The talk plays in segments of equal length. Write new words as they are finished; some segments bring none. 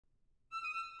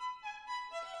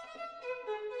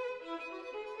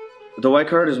The White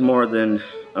Card is more than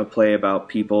a play about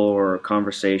people or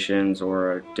conversations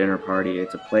or a dinner party.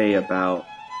 It's a play about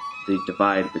the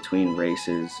divide between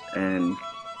races and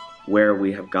where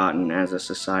we have gotten as a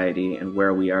society and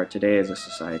where we are today as a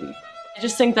society. I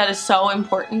just think that is so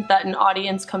important that an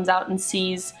audience comes out and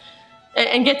sees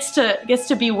and gets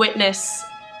to be witness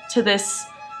to this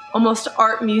almost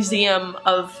art museum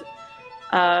of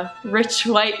rich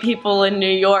white people in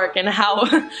New York and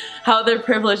how their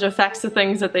privilege affects the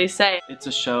things that they say. It's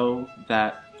a show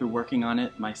that, through working on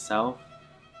it myself,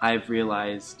 I've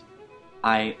realized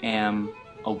I am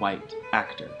a white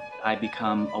actor. I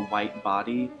become a white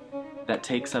body that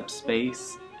takes up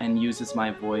space and uses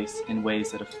my voice in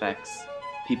ways that affects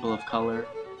people of color.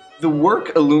 The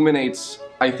work illuminates,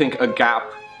 I think, a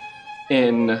gap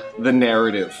in the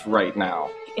narrative right now.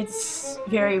 It's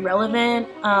very relevant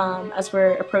as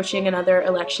we're approaching another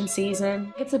election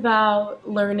season. It's about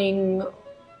learning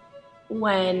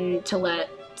when to let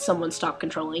someone stop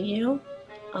controlling you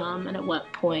and at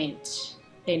what point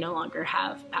they no longer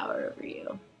have power over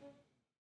you.